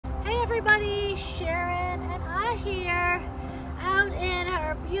everybody, Sharon and I here out in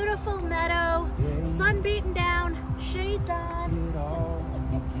our beautiful meadow, sun beating down, shades on.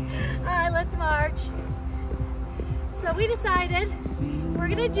 Alright, let's march. So we decided we're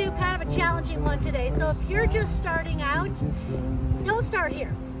gonna do kind of a challenging one today. So if you're just starting out, don't start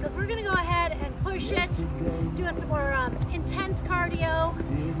here, because we're gonna go ahead and push it, doing some more intense cardio,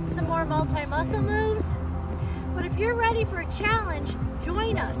 some more multi-muscle moves. But if you're ready for a challenge,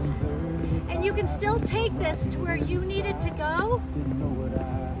 join us. And you can still take this to where you need it to go.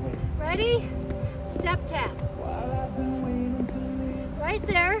 Ready? Step tap. Right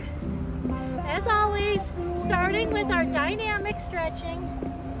there. As always, starting with our dynamic stretching.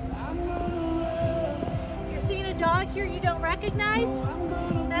 You're seeing a dog here you don't recognize?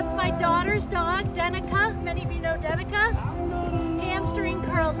 That's my daughter's dog, Denica. Many of you know Denica. Hamstring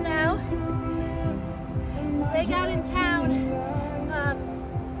curls now. They got in town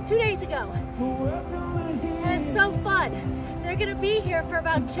 2 days ago, and it's so fun. They're gonna be here for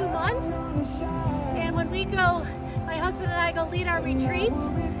about 2 months, and when we go, my husband and I go lead our retreats,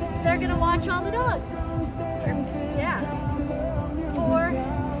 they're gonna watch all the dogs. Yeah. 4,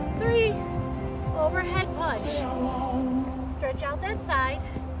 3, overhead punch. Stretch out that side.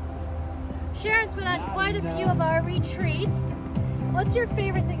 Sharon's been on quite a few of our retreats. What's your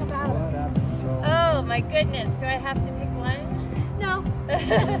favorite thing about it? Oh my goodness, do I have to pick one? No.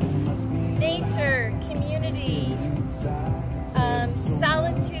 Nature, community,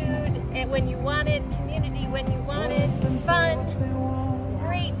 solitude and when you want it, community when you want it, fun,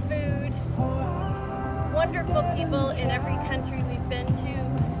 great food, wonderful people in every country we've been to.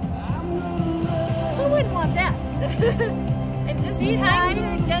 Who wouldn't want that? And just time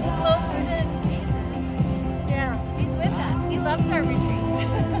to get closer to Jesus. Yeah. He's with us. He loves our retreats.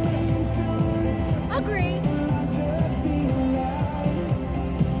 Agree.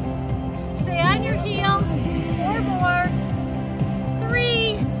 Stay on your heels. 4 more.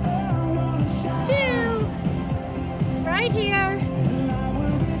 3, 2. Right here.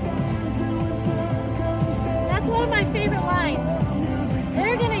 That's one of my favorite lines.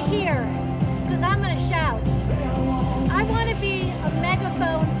 They're gonna hear, because I'm gonna shout. I want to be a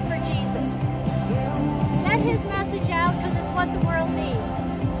megaphone for Jesus. Get his message out, because it's what the world needs.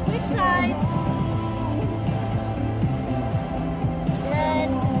 Switch sides.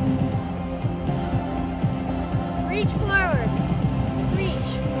 Reach forward,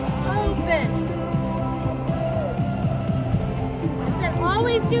 reach, open. I said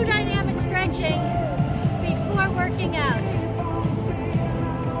always do dynamic stretching before working out.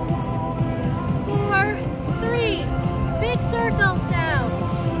 4, 3, big circles now.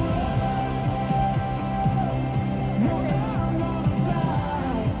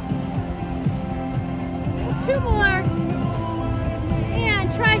 2 more, and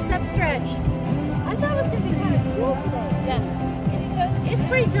tricep stretch. I thought it was going to be kind of cool today. Yeah. It's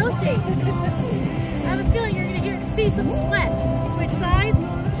pretty toasty. I have a feeling you're going to see some sweat. Switch sides.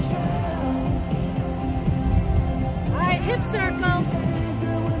 Alright, hip circles.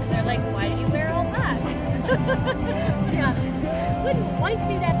 They're like, why do you wear all that? Yeah. Wouldn't white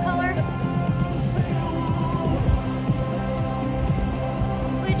be that color?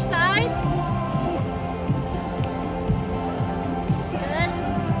 Switch sides.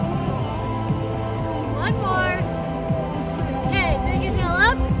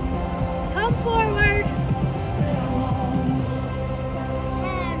 Forward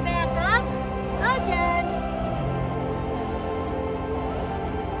and back up again.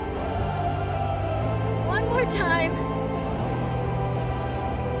 One more time.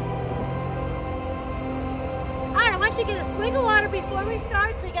 Alright, I want you to get a swig of water before we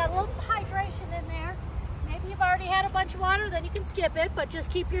start, so you got a little hydration in there. Maybe you've already had a bunch of water, then you can skip it, but just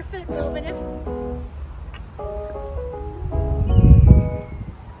keep your foot moving.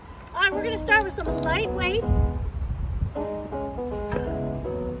 We're going to start with some light weights.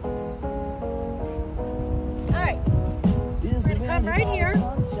 Alright, we're going to come right here.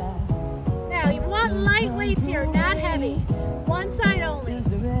 Now, you want light weights here, not heavy. One side only.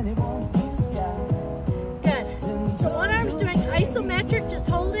 Good. So one arm's doing isometric, just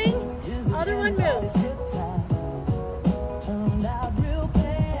holding. Other one moves.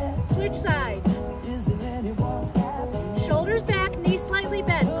 Switch sides. Shoulders back, knees slightly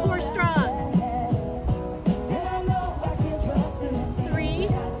bent, core strong. 3,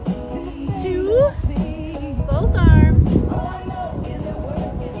 2, both arms.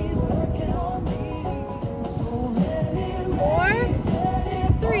 4,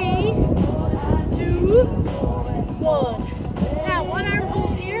 3, 2, 1. Now one arm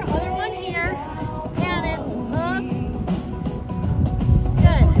holds here, other one here, and it's up.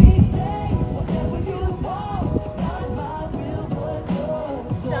 Good.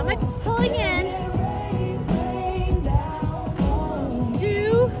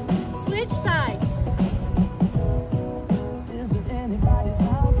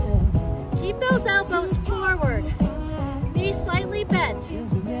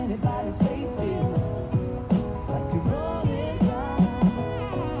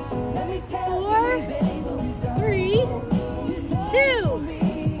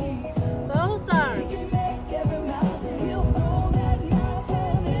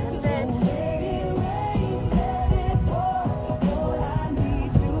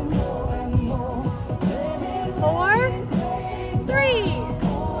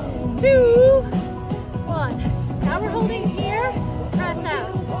 2, 1. Now we're holding here, press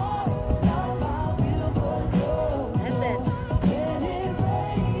out. That's it.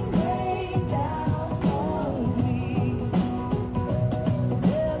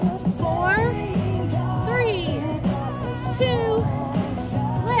 4, 3, 2,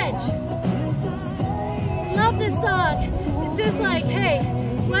 switch. Love this song. It's just like, hey,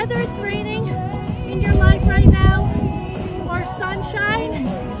 whether it's raining in your life right now or sunshine,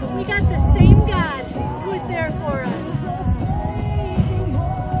 we got the same God who's there for us.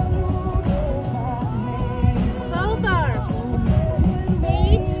 Both arms.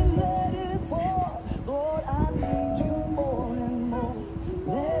 8,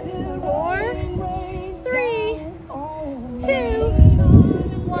 4, 3, 2,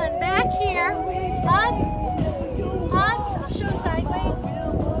 1. Back here. Up, up. I'll show sideways.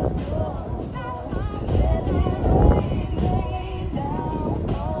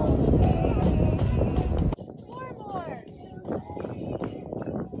 4 more.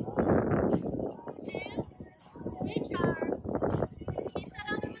 2, switch arms. Keep that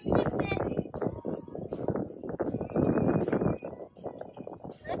other one lifted.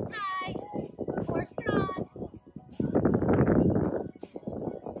 Lift high. Core strong.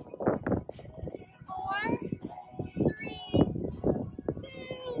 4, 3, 2,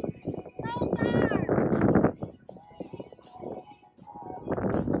 both arms.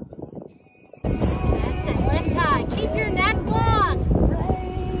 That's it. Lift high. Keep your neck long.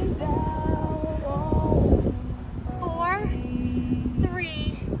 4,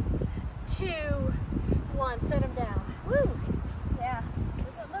 3, 2, 1. Set them down. Woo! Yeah.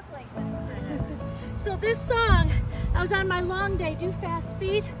 Doesn't look like one. So this song, I was on my long day, do fast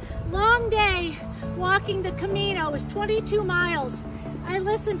feet. Long day walking the Camino. It was 22 miles. I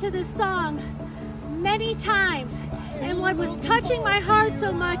listened to this song many times. And what was touching my heart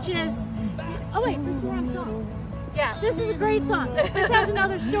so much is, oh wait, this is the wrong song. Yeah. This is a great song. This has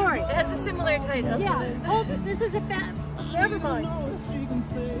another story. It has a similar title. Yeah, oh, this is a never mind.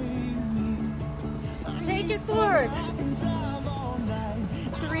 Take it forward.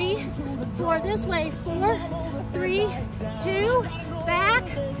 3, 4 this way. 4, 3, 2, back.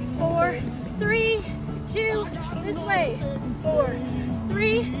 4, 3, 2 this way. 4,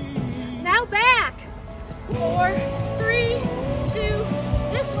 3, now back. 4, 3, 2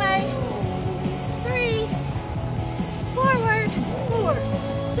 this way. 3, forward. 4,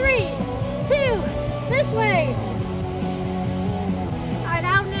 3, 2 this way. All right,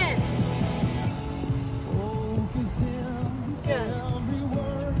 out and in. Good.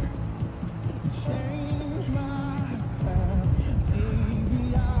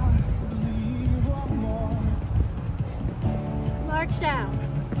 March down.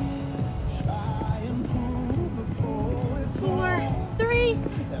 4, 3,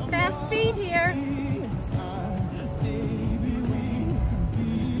 fast feet here.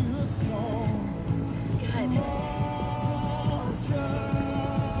 Good.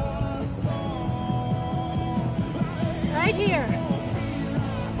 Right here.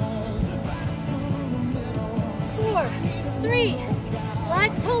 4, 3,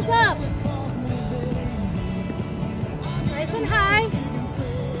 leg pulls up. Nice and high.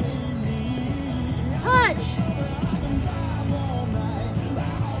 Punch.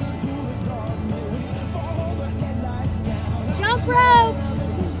 Jump rope.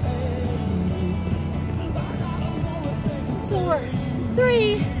 4,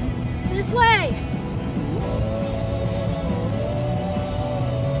 3, this way.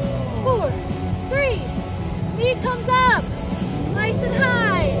 4, 3, knee comes up. Nice and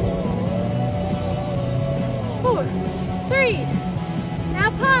high. 4, 3, now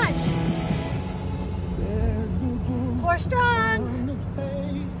punch. Core strong.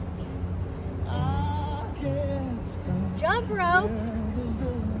 Jump rope.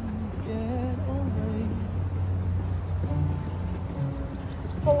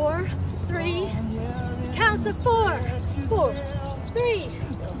 4, 3, counts of 4, 4, 3,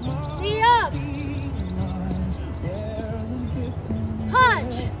 knee up.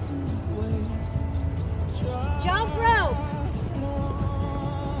 Punch. Jump rope.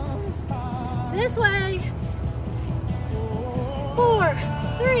 This way. 4,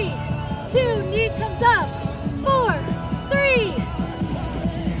 3, 2, knee comes up. 4, 3,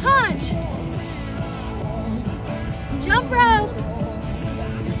 punch. Jump rope.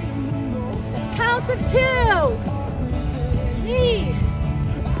 Counts of 2. Knee.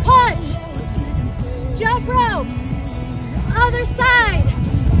 Punch. Jump rope. Other side.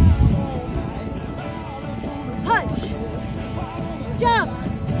 Punch. Jump.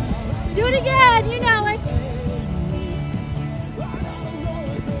 Do it again. You know it.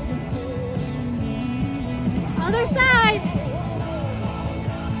 Other side.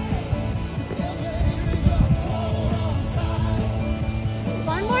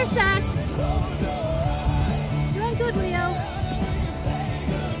 One more set. Doing good, Leo.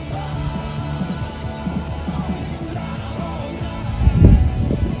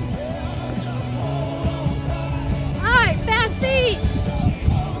 All right, fast feet.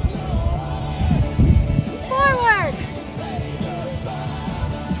 Forward.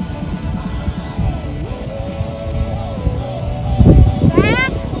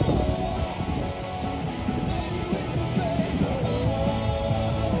 Back.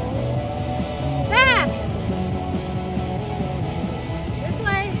 Back. This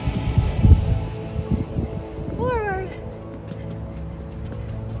way. Forward.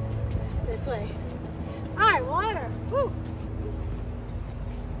 This way. All right, water. Woo.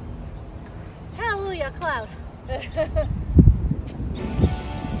 Hallelujah, cloud. This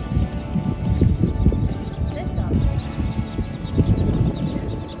up.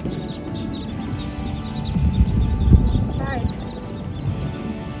 All right.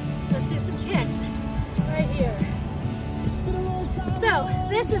 Let's do some kicks right here. So,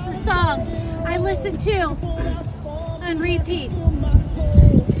 this is the song I listen to on repeat.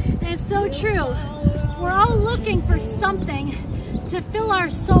 And it's so true. We're all looking for something to fill our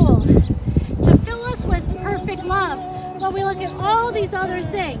soul, to fill us with perfect love, but we look at all these other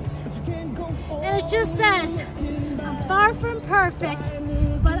things. And it just says, I'm far from perfect,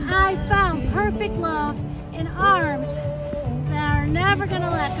 but I found perfect love in arms that are never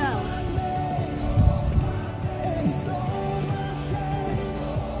gonna let go.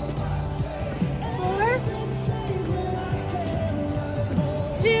 4,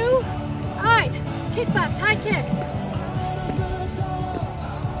 2, all right, kickbox, high kicks.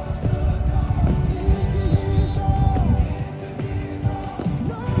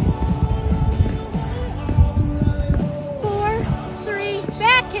 4, 3,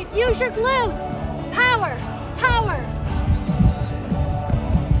 back kick, use your glutes. Power, power.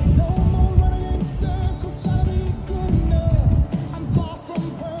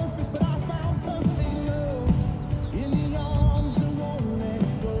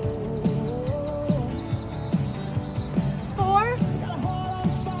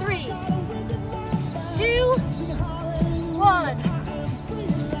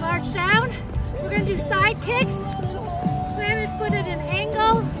 March down. We're going to do side kicks, planted foot at an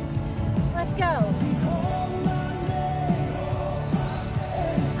angle. Let's go.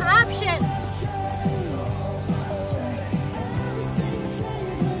 Option.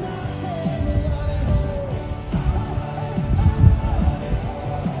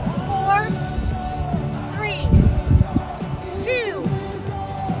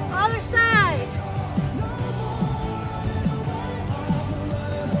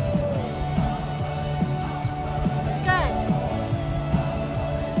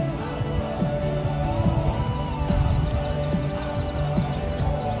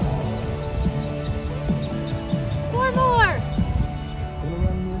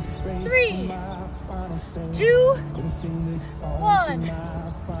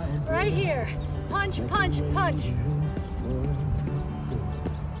 Right here. Punch, punch, punch.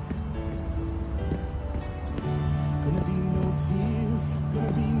 Gonna be no tears,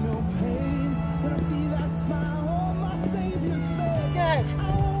 gonna be no pain. When I see that smile on my Savior's face. Good. I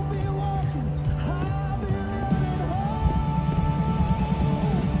won't be walking, I'll be running home.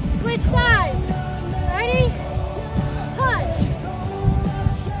 Switch sides. Ready? Punch.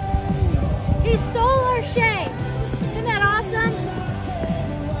 He stole our shame. Isn't that awesome?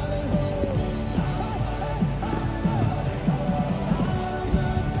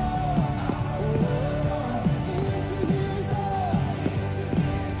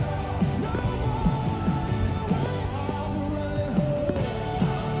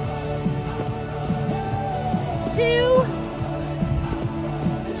 Two,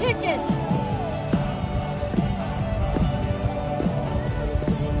 kick it.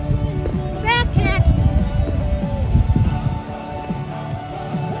 Back kicks.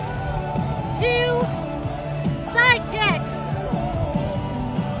 2, side kick.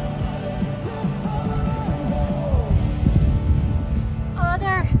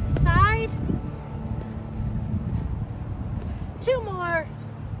 Other side. 2 more.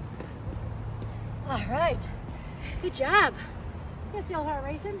 All right. Good job. Get the old heart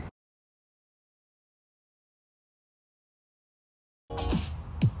racing.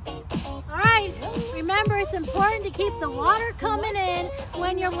 All right, remember it's important to keep the water coming in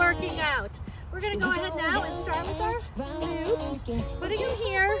when you're working out. We're gonna go ahead now and start with our loops. Putting them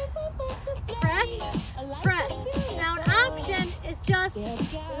here, press, press. Now an option is just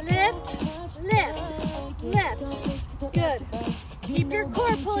lift, lift, lift. Good. Keep your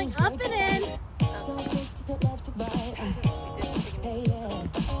core pulling up and in.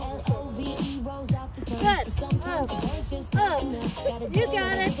 Good. You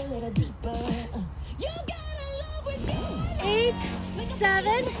got it. 8,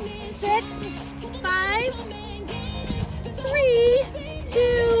 7, 6, 5, 3,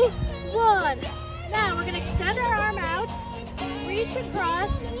 2, 1. Now we're going to extend our arm out, reach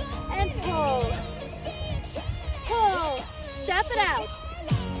across, and pull. Pull. Step it out.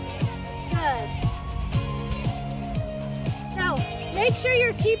 Good. Now, make sure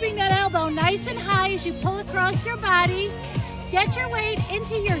you're keeping that elbow nice and high as you pull across your body. Get your weight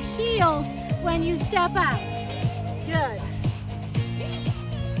into your heels when you step out. Good.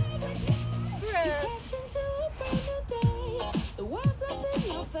 Press. 4.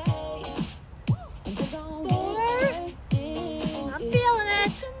 I'm feeling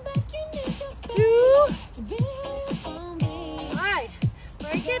it. 2. All right.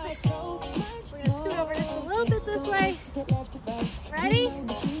 Break it. We're going to scoot over just a little bit this way. Ready?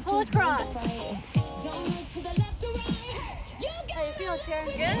 Pull across. How you feel, Karen?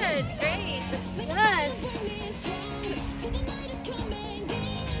 Good, great. Good.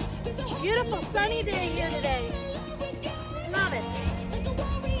 Beautiful sunny day here today. Love it.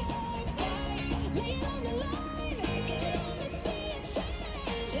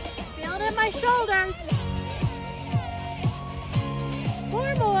 Feel it in my shoulders.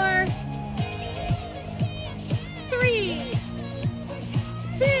 4 more. 3,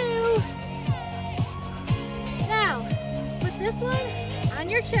 2. Now, put this one on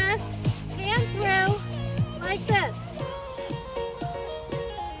your chest, hand through, like this.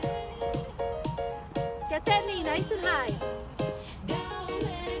 Get that knee nice and high.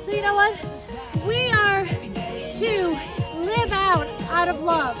 So you know what? We are to live out of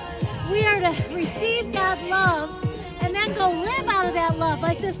love. We are to receive God's love and then go live out of that love.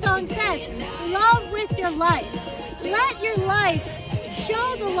 Like this song says, love with your life. Let your life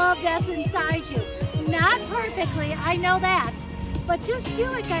show the love that's inside you. Not perfectly, I know that. But just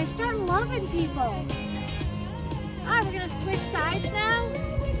do it, guys. Start loving people. All right, we're going to switch sides now.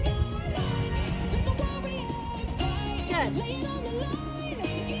 Good.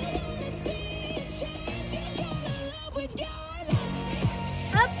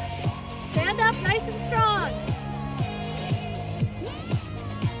 Up. Stand up nice and strong.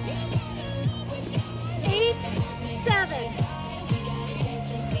 8, 7,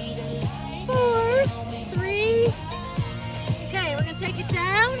 4, 3. Okay, we're going to take it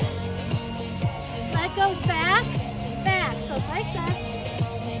down. Leg goes back, back. So like this.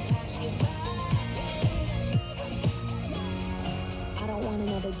 I don't want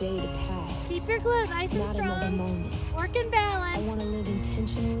another day to pass. Keep your glute nice and Not another strong. moment. Work and balance. I want to live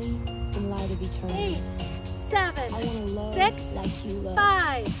intentionally in light of eternity. 8, 7, I want to love 6, like you love.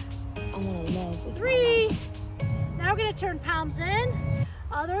 5, I want to love with 3. Now we're going to turn palms in.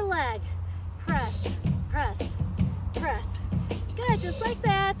 Other leg. Press, press, press. Good, just like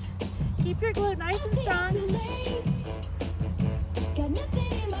that. Keep your glute nice and strong.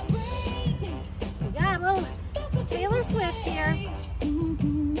 We got a little Taylor Swift here.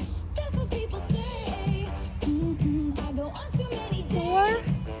 4,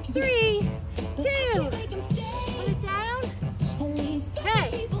 3, 2. Put it down.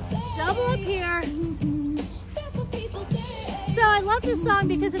 Okay, double up here. So I love this song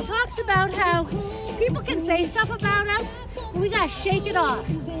because it talks about how people can say stuff about us, but we gotta shake it off.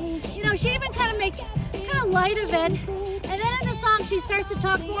 You know, she even kind of makes light of it. And then in the song, she starts to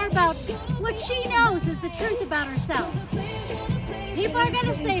talk more about what she knows is the truth about herself. People are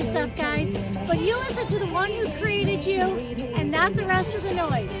gonna say stuff, guys, but you listen to the one who created you and not the rest of the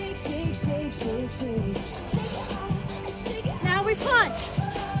noise. Now we punch.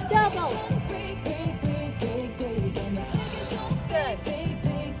 Double. Good.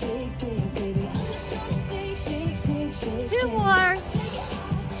 2 more.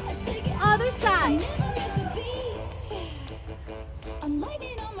 Other side.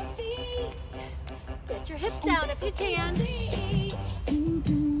 Get your hips down if you can.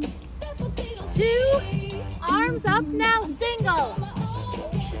 2. Arms up now, single.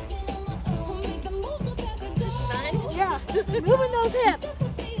 Yeah, moving those hips.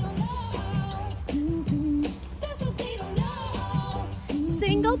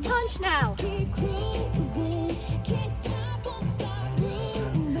 Single punch now.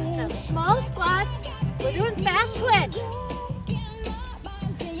 Now small squats. We're doing fast twitch.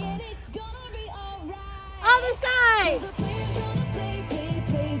 Other side.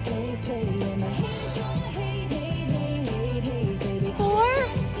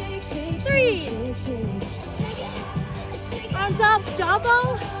 up,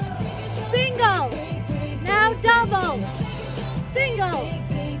 double, single. Now double, single.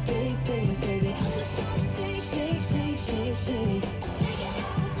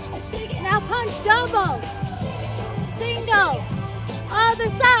 Now punch, double, single. Other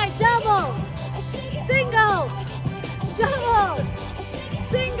side, double, single, double,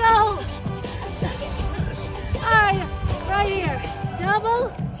 single. All right, right here.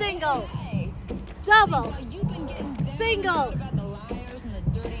 Double, single, double, single,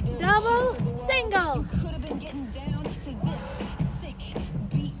 double, single.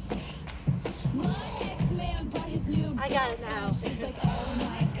 I got it now.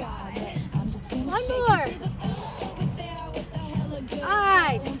 One more. All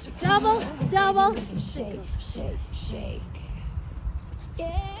right, double, double, single.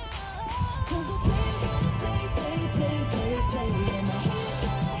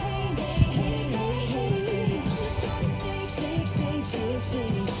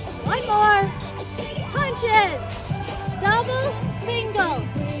 One more. Punches. Double, single.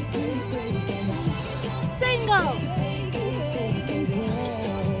 Single.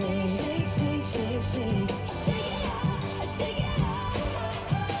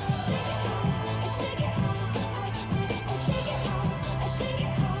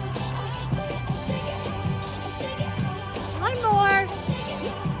 One more.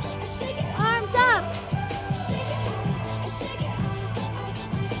 Arms up.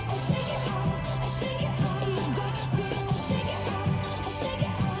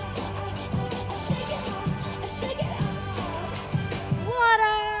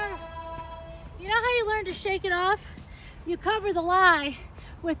 To shake it off, you cover the lie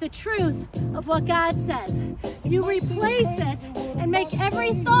with the truth of what God says. You replace it and make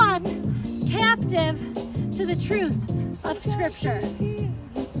every thought captive to the truth of Scripture.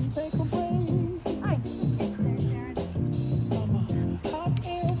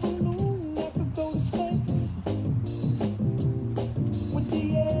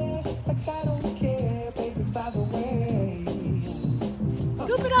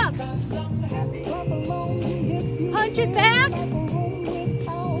 Scoop it up. Punch it back.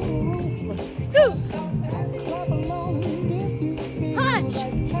 Scoop. Punch.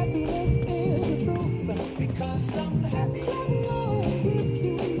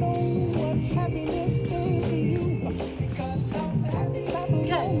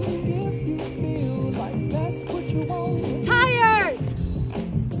 Good. Tires.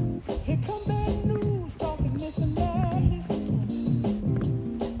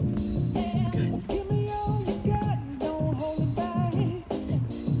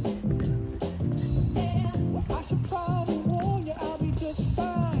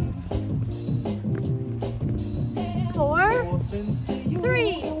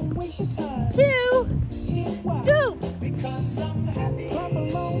 Three, two, scoop,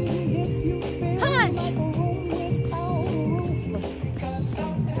 punch.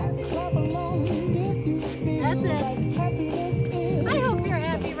 That's it. I hope you're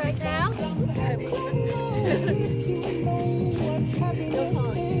happy right now.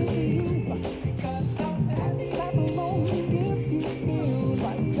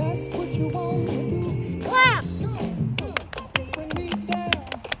 Claps.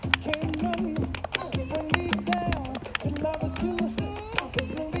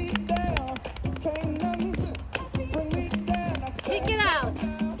 Kick it out.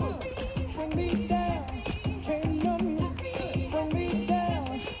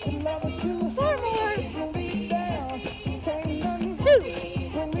 Four more. Two.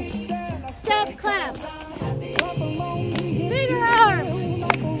 Step clap. Bigger arms.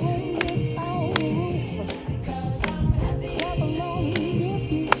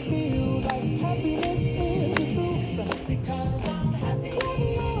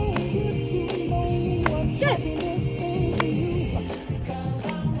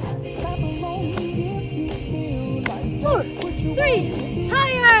 Four, three,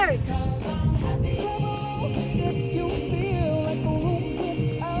 tires.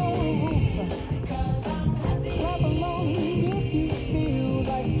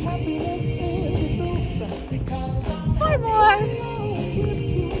 Four more.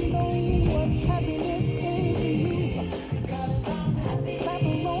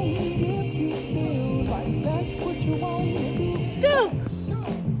 Scoop.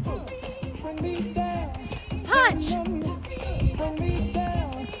 Punch.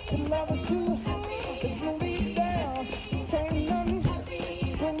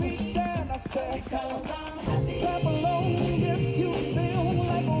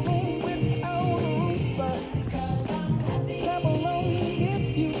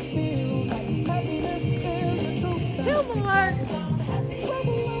 Two more.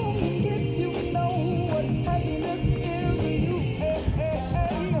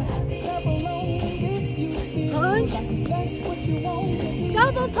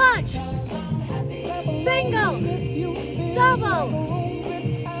 punch, single, double.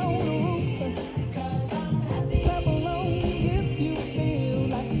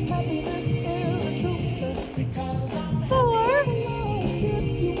 4,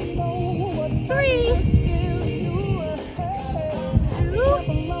 3, 2.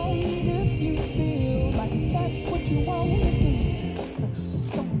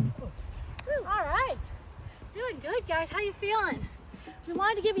 All right, doing good, guys. How you feeling? We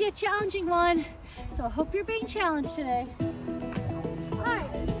wanted to give you a challenging one, so I hope you're being challenged today. All right,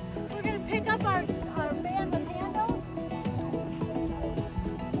 we're gonna pick up our band of handles.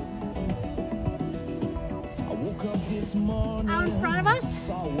 Out in front of us,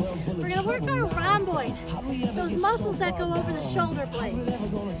 we're gonna work our rhomboid, those muscles that go over the shoulder blades.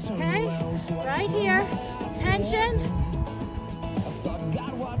 Okay, right here, tension.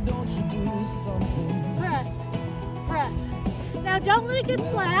 Press, press. Now don't let it get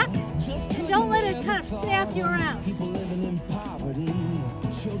slack, and don't let it kind of snap you around.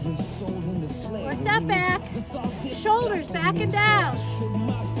 Work that back, shoulders back and down.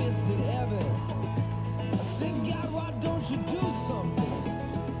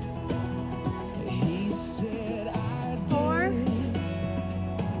 4,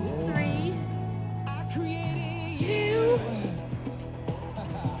 3, 2,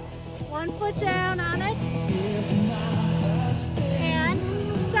 1 foot down on it, and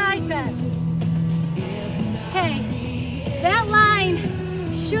side bends. Okay, that line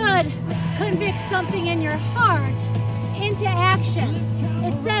should convict something in your heart into action.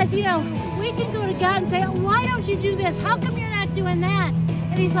 It says, you know, we can go to God and say, why don't you do this? How come you're not doing that?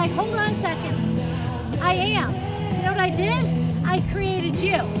 And he's like, hold on a second. I am. You know what I did? I created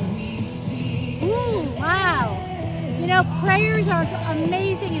you. Ooh, wow. You know, prayers are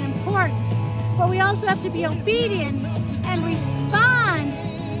amazing and important, but we also have to be obedient and respond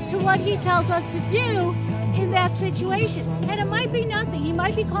to what he tells us to do in that situation. And it might be nothing. He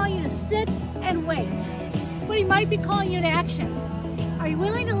might be calling you to sit and wait, but he might be calling you to action. Are you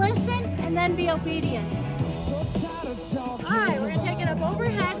willing to listen and then be obedient? All right, we're gonna take it up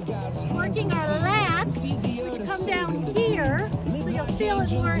overhead, working our lats, which come down here, so you'll feel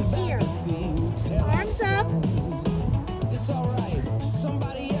it more here. Arms up.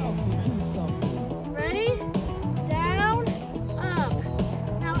 Ready? Down, up.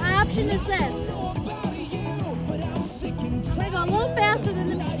 Now option is this. I'm gonna go a little faster than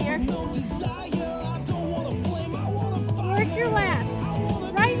the beat here. Work your lats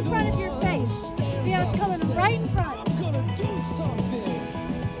right in front of your face. See how it's coming right in front.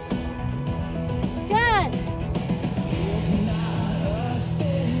 Good.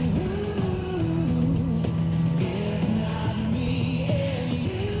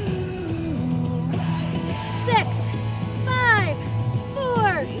 Six, 5,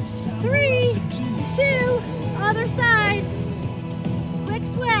 4, 3, 2, other side. Quick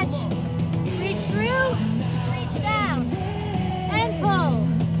switch. Reach through, reach down, and pull.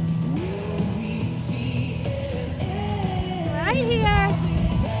 Right here.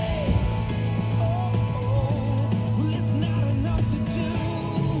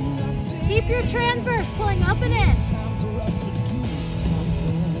 Keep your transverse pulling up and in.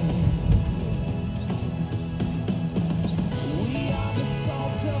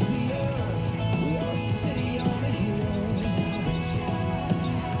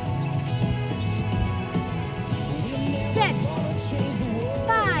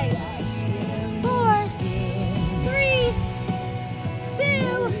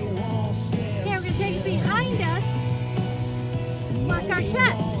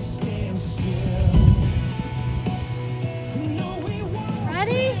 Chest.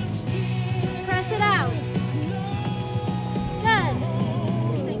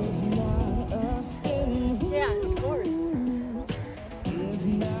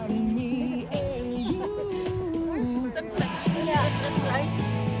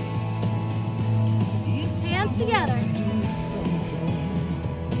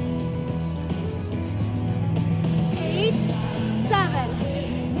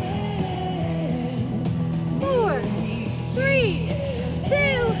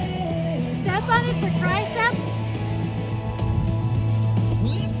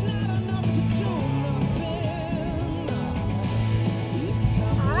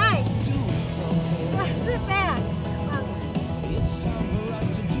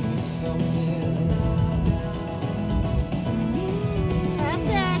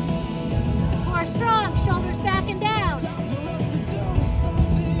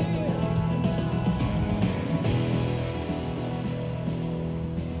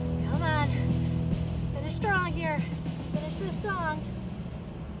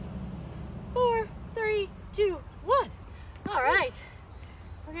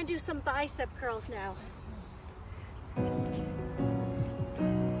 We're gonna do some bicep curls now.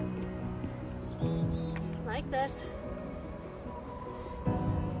 Like this.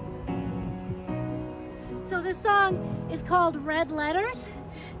 So this song is called Red Letters.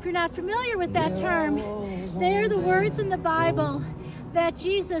 If you're not familiar with that term, they are the words in the Bible that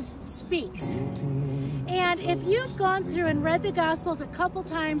Jesus speaks. And if you've gone through and read the Gospels a couple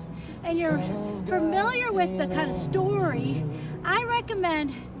times and you're familiar with the kind of story, I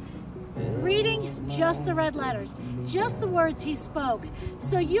recommend reading just the red letters, just the words he spoke,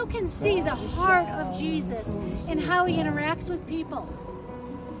 so you can see the heart of Jesus and how he interacts with people.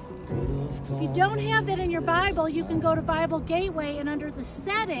 If you don't have that in your Bible, you can go to Bible Gateway and under the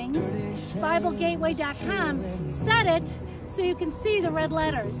settings, BibleGateway.com, set it so you can see the red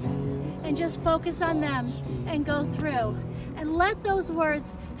letters and just focus on them and go through. And let those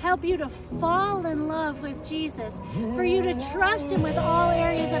words help you to fall in love with Jesus, for you to trust him with all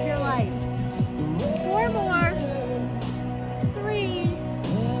areas of your life. 4 more. 3, 2.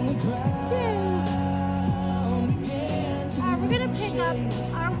 We're going to pick up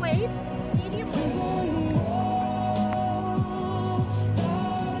our weights, medium weights.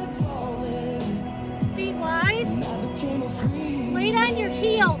 Feet wide. Weight on your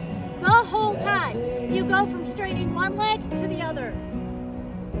heels the whole time. You go from straightening one leg to the other.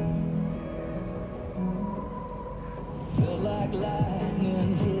 Felt like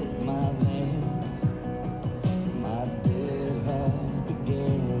lightning hit my veins. My dead heart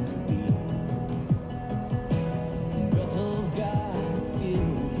began to beat. Breath of God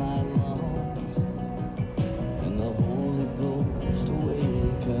filled my lungs, and the Holy Ghost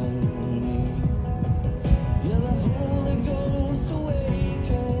awakened me. Yeah, the Holy Ghost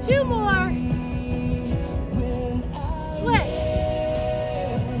awakened 2 more. Switch.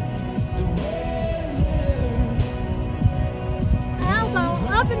 Elbow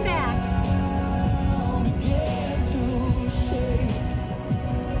up and back.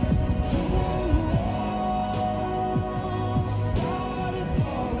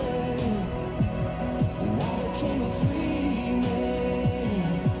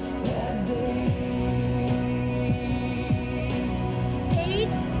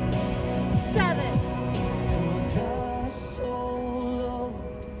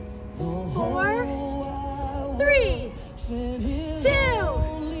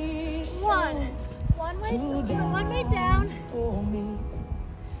 One way down.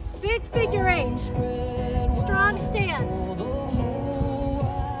 Big figure 8. Strong stance.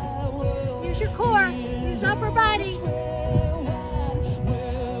 Use your core. Use upper body.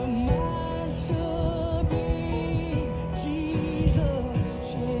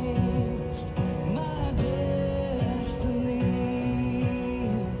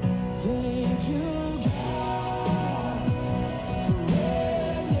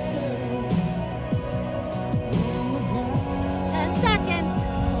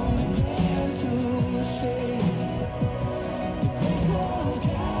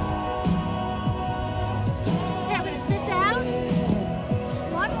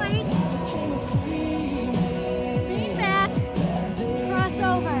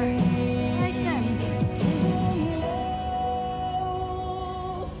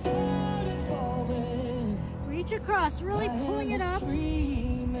 Across, really pulling it up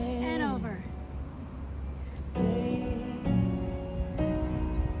and over.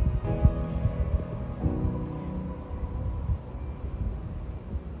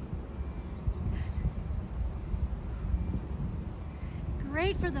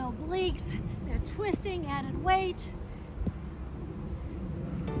 Great for the obliques. They're twisting, added weight.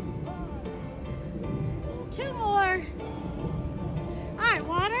 2 more. All right,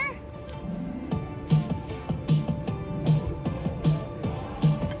 water.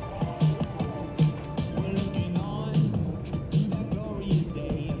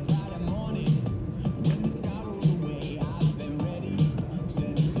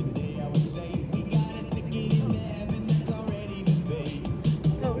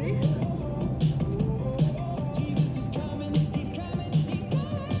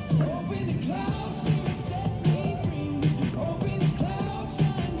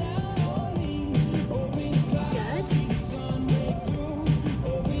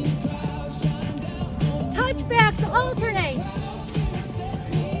 Alternate.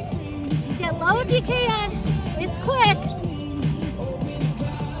 Get low if you can. It's quick.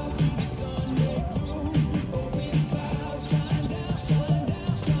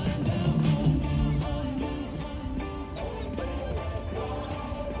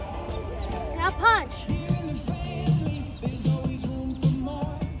 Now punch.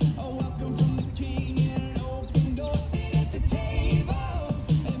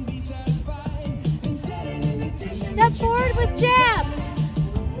 good with jabs.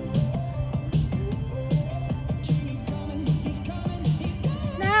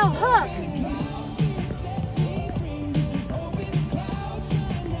 Now hook.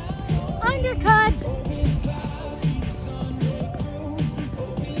 Undercut.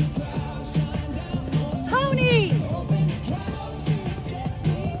 Pony.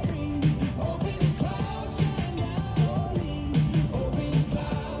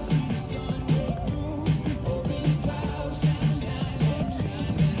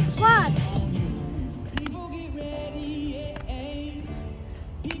 Squat.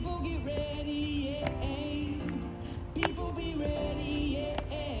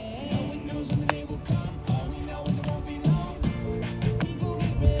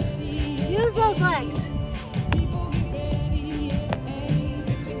 Use those legs.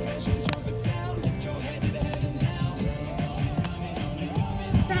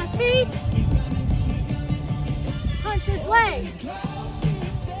 Fast feet. Punch this way.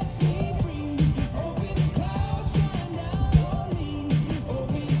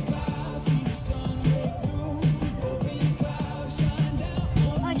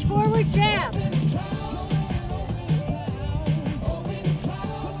 Punch forward, jab.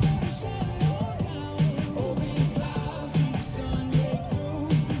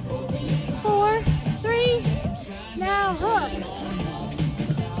 Four, three, now hook.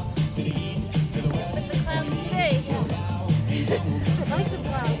 With the clouds today. I like some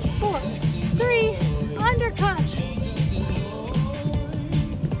clouds. 4, 3, undercut.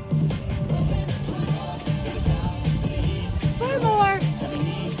 Four more.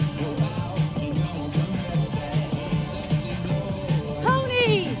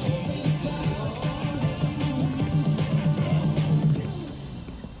 Pony.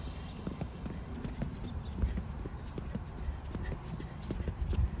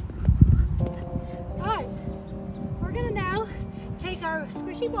 Alright, we're gonna now take our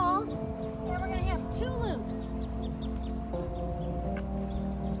squishy balls and we're gonna have 2 loops.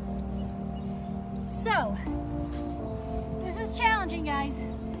 So, this is challenging, guys.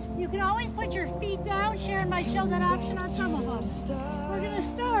 You can always put your feet down. Sharon might show that option on some of them. We're gonna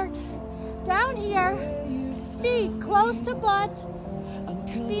start down here, feet close to butt,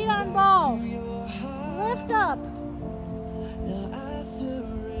 feet on ball. Lift up.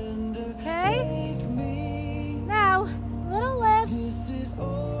 Okay? Now, little lifts.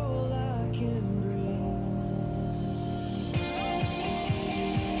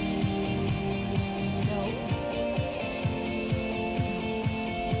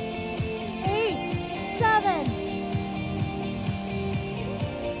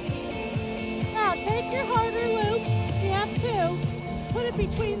 Take your harder loop, if you have to, put it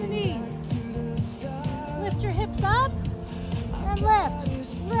between the knees. Lift your hips up and lift,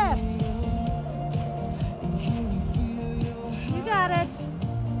 lift. You got it.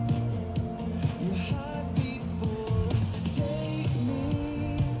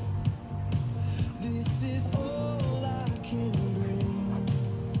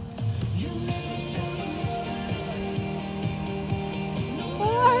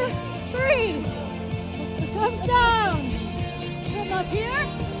 Come down. Come up here.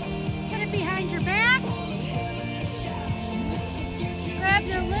 Put it behind your back. Grab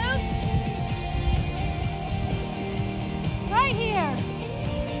your loops. Right here.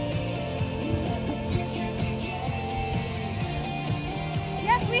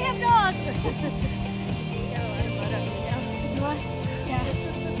 Yes, we have dogs. Do I? Yeah.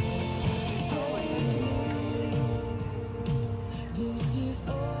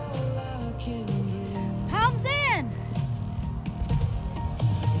 Palms in.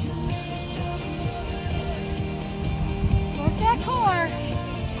 Work that core.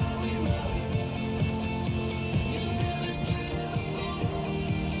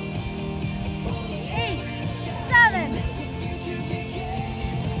 Eight, seven,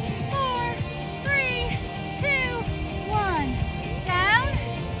 4, 3, 2, 1. Down.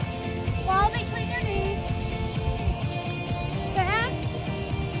 Ball between your knees. Back.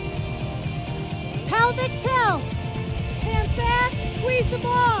 Pelvic tilt. Hands back. Squeeze the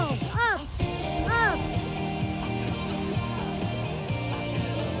ball. Up. Up.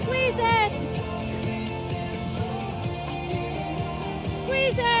 Squeeze it.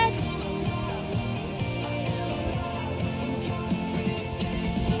 Squeeze it.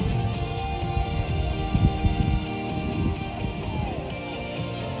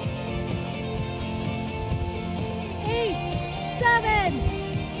 Eight, seven.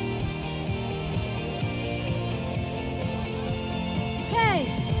 Okay,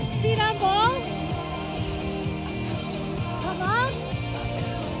 feet on ball. Come on.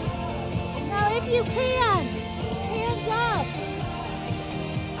 Now if you can, hands up.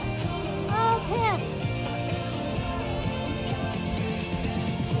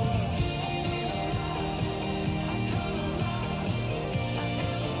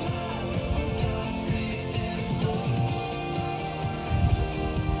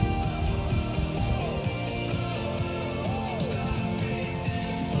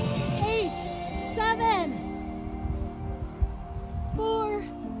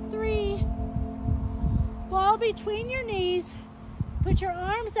 between your knees. Put your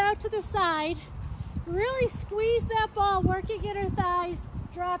arms out to the side. Really squeeze that ball, working at her thighs.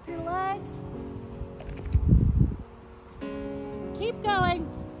 Drop your legs. Keep going.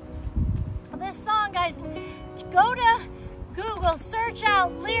 This song, guys, go to Google, search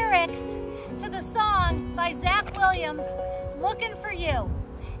out lyrics to the song by Zach Williams, Looking for You.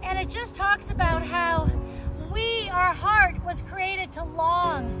 And it just talks about how our heart was created to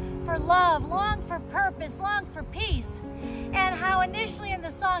long for love, long for purpose, long for peace. And how initially in the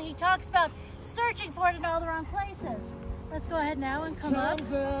song he talks about searching for it in all the wrong places. Let's go ahead now and come up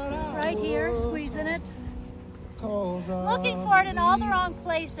right here, squeezing it. Looking for it in all the wrong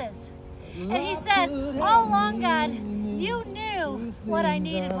places. And he says, all along, God, you knew what I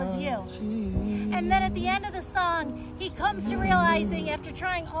needed was you. And then at the end of the song, he comes to realizing, after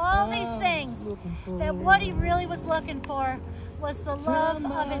trying all these things, that what he really was looking for was the love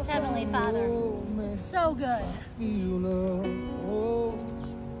of his Heavenly Father. So good.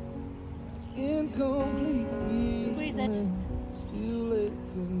 Squeeze it.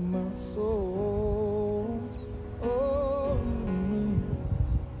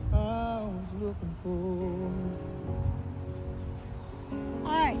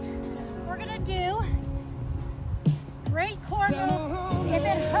 Alright, we're going to do great core move. If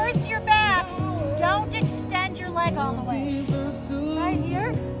it hurts your back, don't extend your leg all the way. Right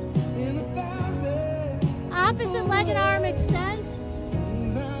here. Opposite leg and arm extends.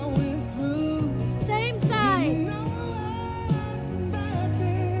 Same side.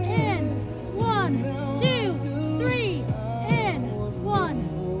 In. 1, 2, 3. In.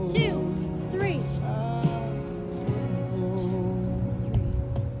 1, 2, 3. In.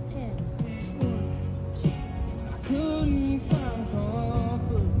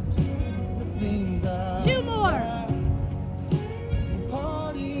 2 more.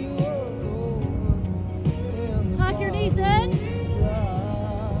 Lock your knees in.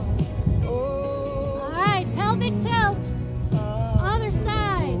 Alright, pelvic tilt. Other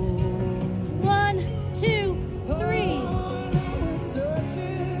side. 1, 2, 3.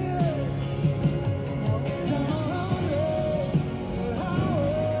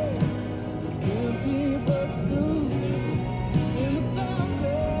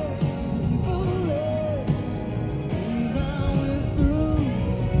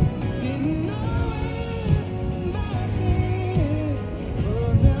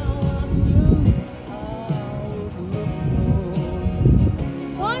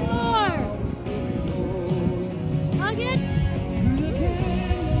 One more. Hug it.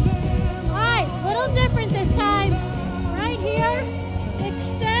 Alright, little different this time. Right here,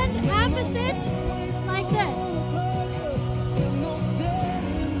 extend opposite like this.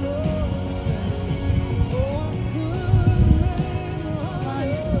 1,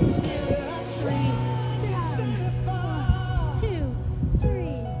 2, 3. Down. 1, 2, 3.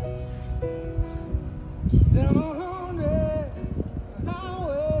 Down a hundred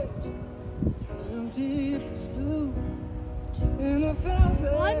highways, empty pursuit, in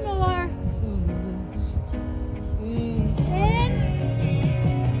 1,000 One more. things In.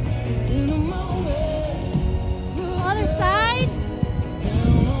 in a moment. Other side.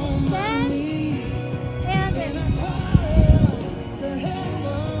 Down on my Extend. knees, And in. higher to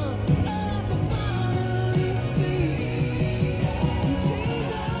heaven, I can finally see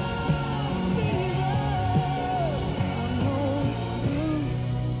Jesus, I know it's true.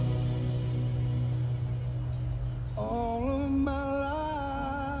 All of my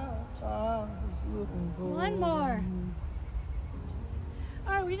life I was looking for One more.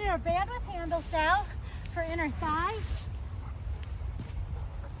 All right, we need our band with handles now for inner thigh.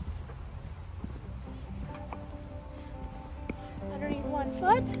 Underneath one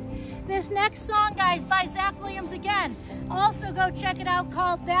foot. This next song, guys, by Zach Williams again. Also go check it out,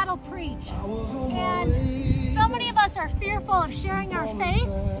 called That'll Preach. And so many of us are fearful of sharing our faith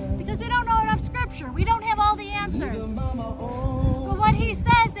because we don't know enough scripture. We don't have all the answers. But what he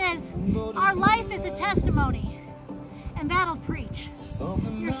says is, our life is a testimony, and that'll preach.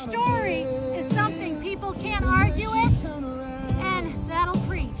 Your story is something people can't argue with, and that'll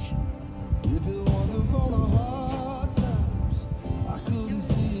preach. If it wasn't for the hard times, I couldn't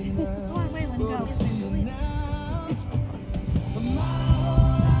see it now. Come on, Waylon, go. See it now. My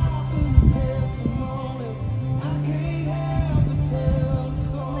life is a testimony. I can't help but tell the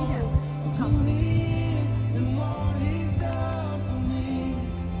story of who he is and what he's done for me.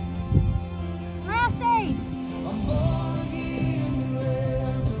 Last 8. I'm born again,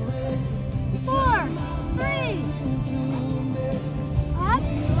 resurrected. 4, 3. Up,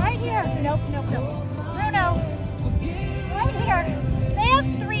 right here. Nope. Bruno, right here. They have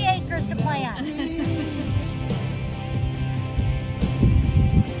 3 acres to play on.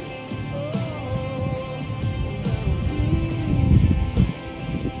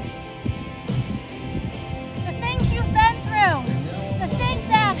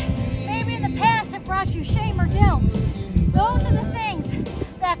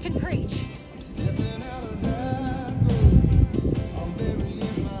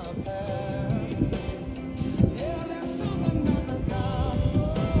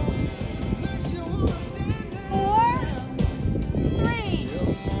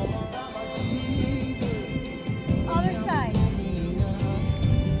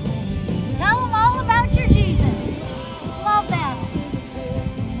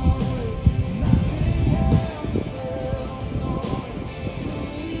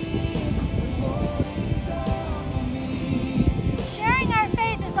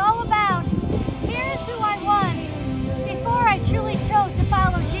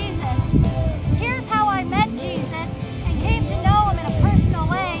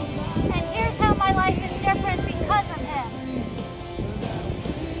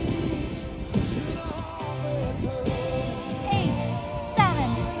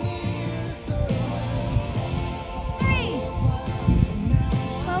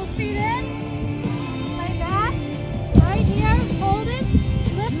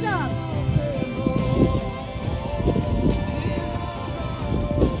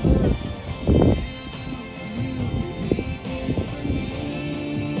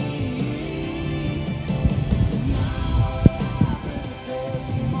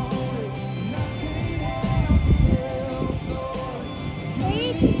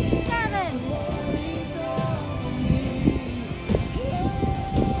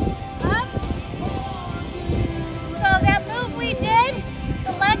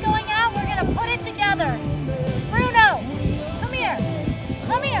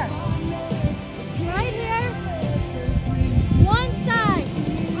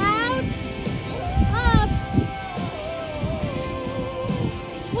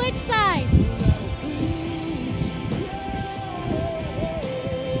 Switch sides.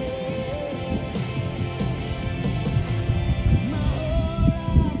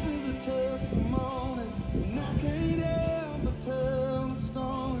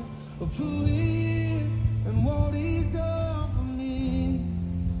 Who he is and what he's done for me.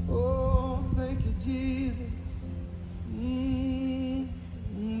 Oh, thank you, Jesus.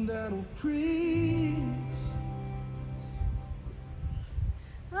 That'll preach.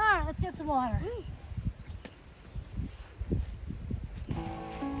 All right, let's get some water.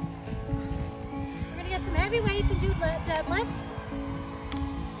 We're gonna get some heavy weights and do deadlifts.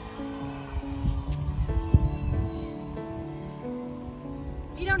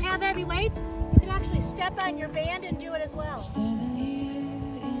 If you don't have heavy weights, you can actually step on your band and do it as well. Want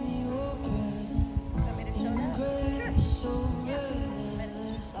me to show that? Sure. Yeah.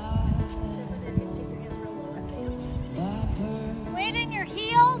 Weight in your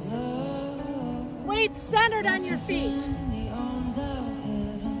heels. Weight centered on your feet.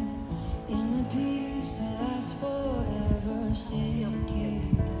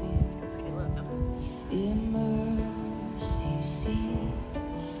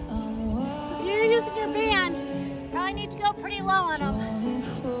 So if you're using your band, you probably need to go pretty low on them.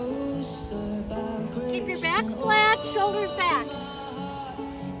 Keep your back flat, shoulders back.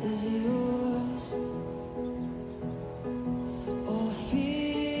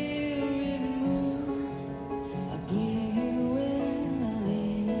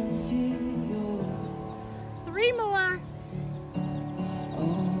 Three more.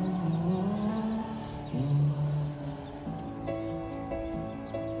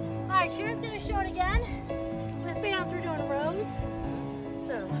 All right, Sharon's going to show it again. With bands, we're doing rows.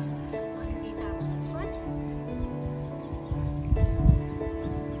 So, on your feet opposite foot.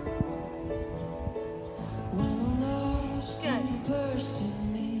 Good.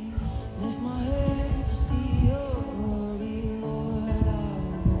 Lift my head to see your glory, Lord. I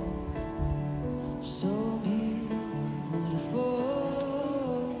will so beautiful.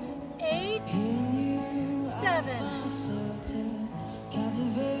 8, 7.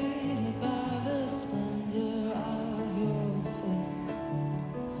 Captivated by the splendor of your face.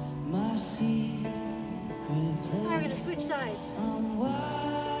 My secret Now we're place. going to switch sides. I'm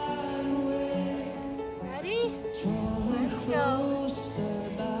wide awake. Ready? Let's go.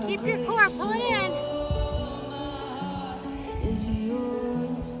 Keep your core, pull it in. Is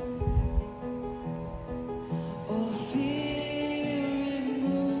yours. Oh, fear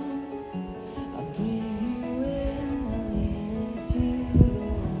removed. I breathe you in, I lean into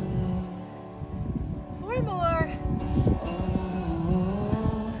your love. 4 more.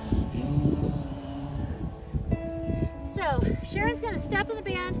 So, Sharon's going to step in the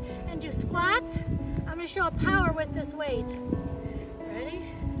band and do squats. I'm going to show a power with this weight. Ready?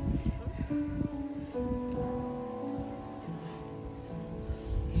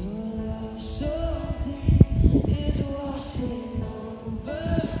 Your love so deep is washing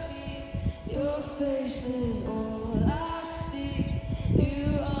over me. Your face is all I see.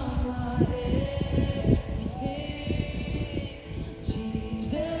 You are my everything.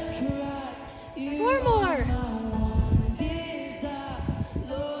 Jesus Christ, you 4 more. are my one desire.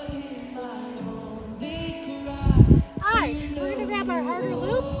 Lord, hear my only cry. All right, we're going to grab our harder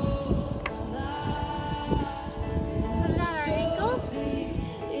loop. Put it on our ankles.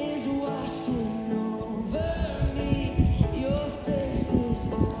 Is washing over me. Your face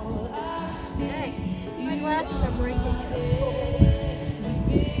is all I see. Okay, my glasses are breaking.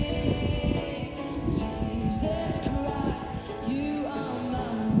 Jesus Christ, you are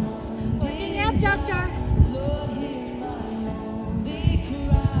my one Working abductor. Lord, hear my only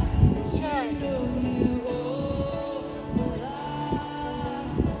cry. Good. Know you all, but I'm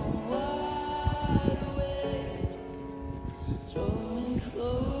wide awake. Draw me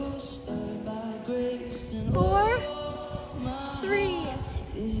closer by grace and 4, 3,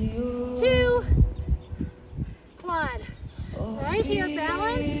 is yours. 2, quad. Right here,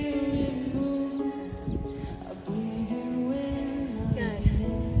 balance. I breathe you in, Good.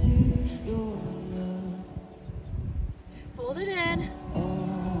 into your love. Hold it in.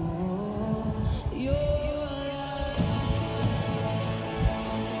 Your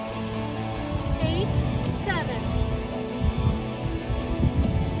 8, 7.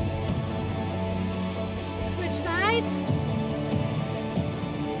 Switch sides.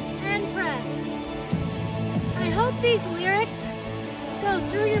 And press. I hope these lyrics go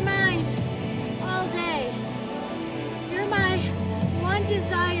through your mind all day. You're my one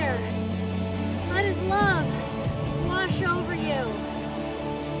desire. Let His love wash over you.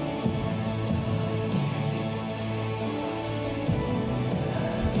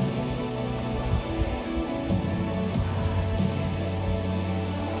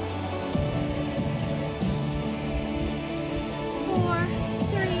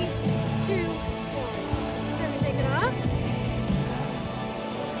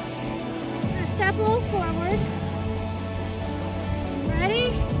 step a little forward. Ready?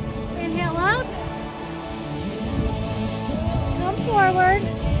 Inhale up. Come forward.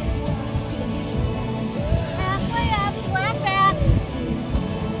 Halfway up, flat back.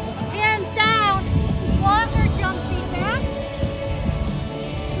 Hands down. Walk or jump feet back.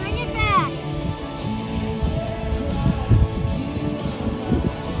 Bring it back.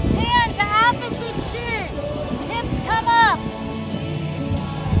 Hand to opposite shin. Hips come up.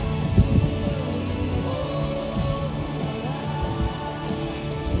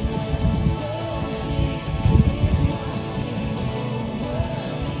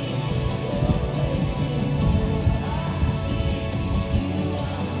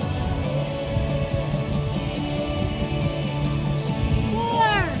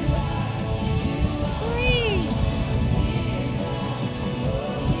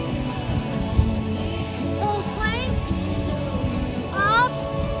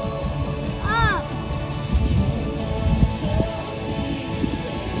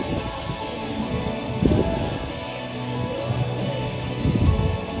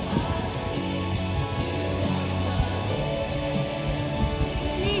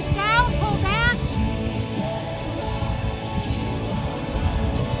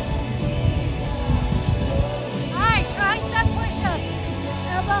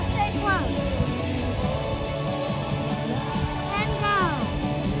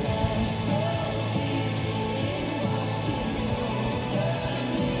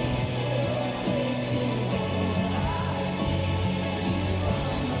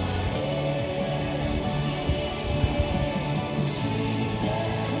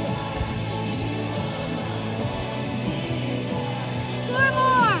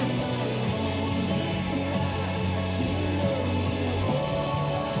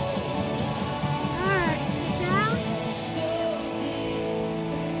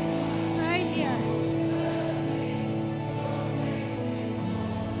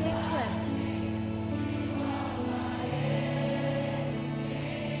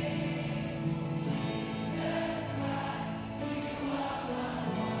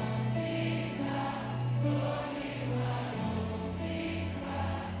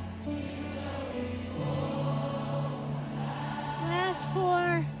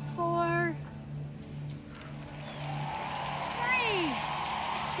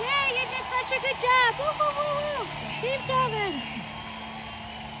 Such a good job. Woo, woo, woo, woo. Keep coming.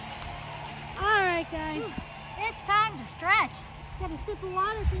 All right, guys. It's time to stretch. Got a sip of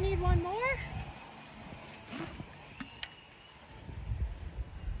water if you need one more.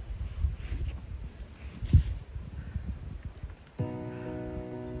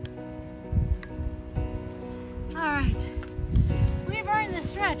 All right. We've earned the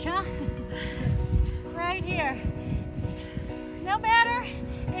stretch, huh? Right here. No matter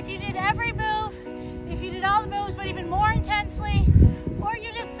if you did every move, if you did all the moves, but even more intensely, or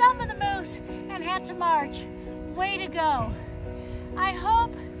you did some of the moves and had to march, way to go. I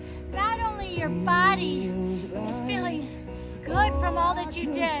hope not only your body is feeling good from all that you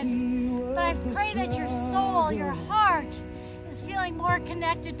did, but I pray that your soul, your heart, is feeling more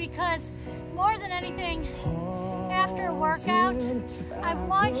connected, because more than anything, after a workout, I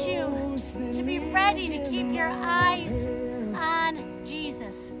want you to be ready to keep your eyes on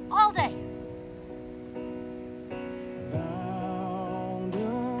Jesus all day.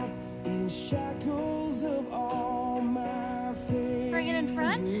 Bring it in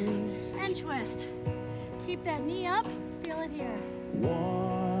front and twist. Keep that knee up, feel it here.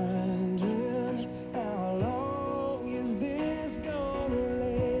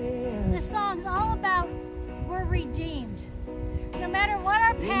 This song's all about we're redeemed. No matter what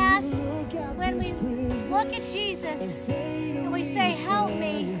our past, when we look at Jesus and we say, help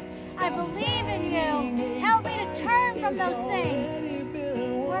me, I believe in you, help me to turn from those things,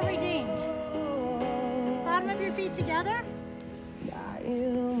 we're redeemed. Bottom of your feet together. I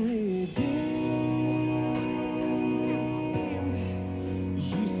am redeemed.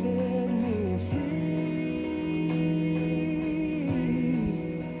 You set me free.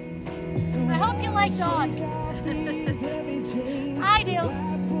 I hope you like dogs. I do.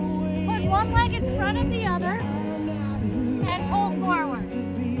 Put one leg in front of the other and pull forward.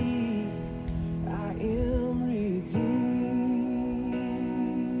 I am redeemed.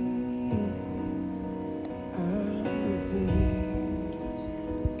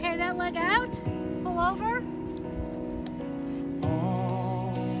 Okay, that leg out. Pull over.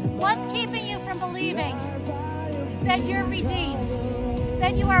 What's keeping you from believing that you're redeemed,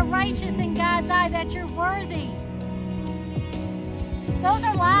 that you are righteous in God's eye, that you're worthy? Those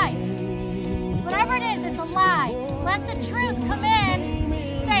are lies. Whatever it is, it's a lie. Let the truth come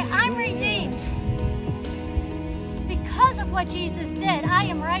in. Say, I'm redeemed. what Jesus did. I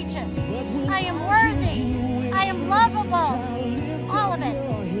am righteous. I am worthy. I am lovable. All of it.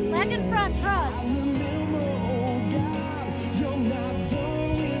 Leg in front, cross.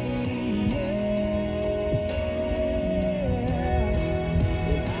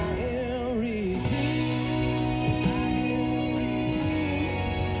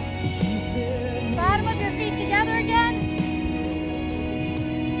 Bottom of your feet together again.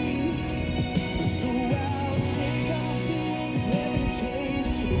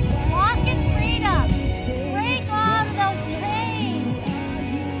 Walk in freedom. Break out of those chains.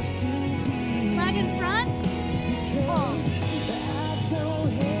 Leg in front. Pull.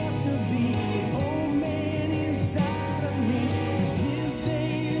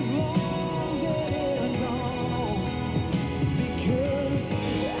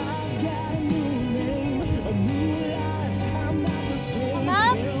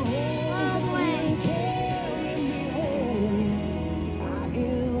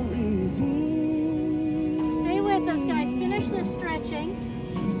 This stretching.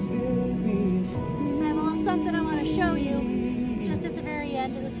 I have a little something I want to show you just at the very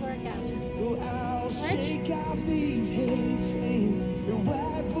end of this workout. So I'll shake Switch. off these hate chains and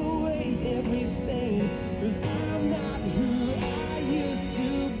wipe away every stain, 'cause I'm not who I used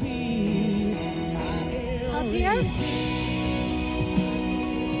to be. I am Up here.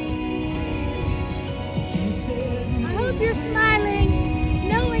 I hope you're smiling,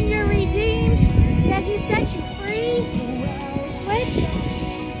 knowing you're redeemed, that He set you free. Switch.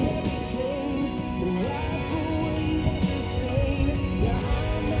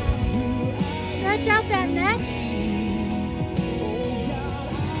 Stretch out that neck.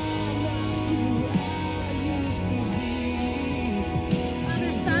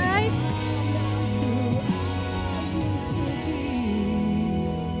 Other side.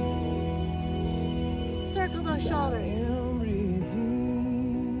 Circle those shoulders.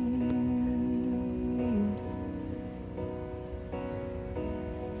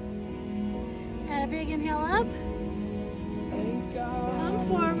 And a big inhale up. Come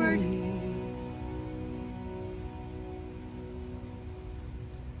forward.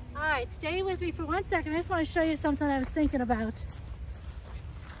 All right, stay with me for 1 second. I just want to show you something I was thinking about.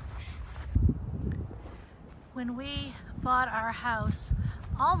 When we bought our house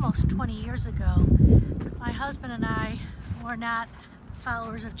almost 20 years ago, my husband and I were not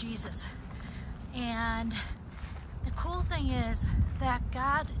followers of Jesus. And the cool thing is that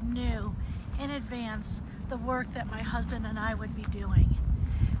God knew in advance the work that my husband and I would be doing.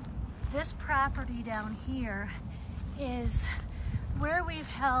 This property down here is where we've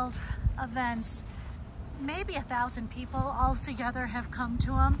held events. Maybe 1,000 people all together have come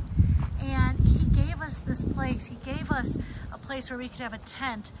to them. And He gave us this place. He gave us a place where we could have a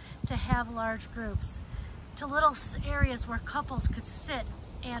tent to have large groups, to little areas where couples could sit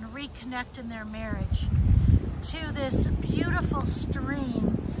and reconnect in their marriage, to this beautiful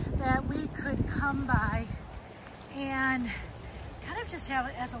stream that we could come by and kind of just have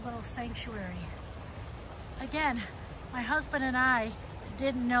it as a little sanctuary. Again, my husband and I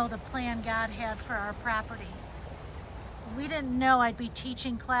didn't know the plan God had for our property. We didn't know I'd be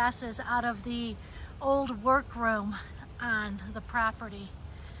teaching classes out of the old workroom on the property.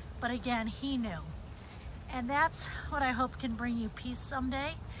 But again, He knew. And that's what I hope can bring you peace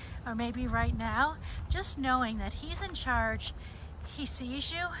someday, or maybe right now, just knowing that He's in charge, He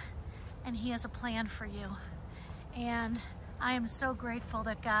sees you, and He has a plan for you. And I am so grateful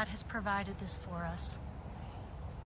that God has provided this for us.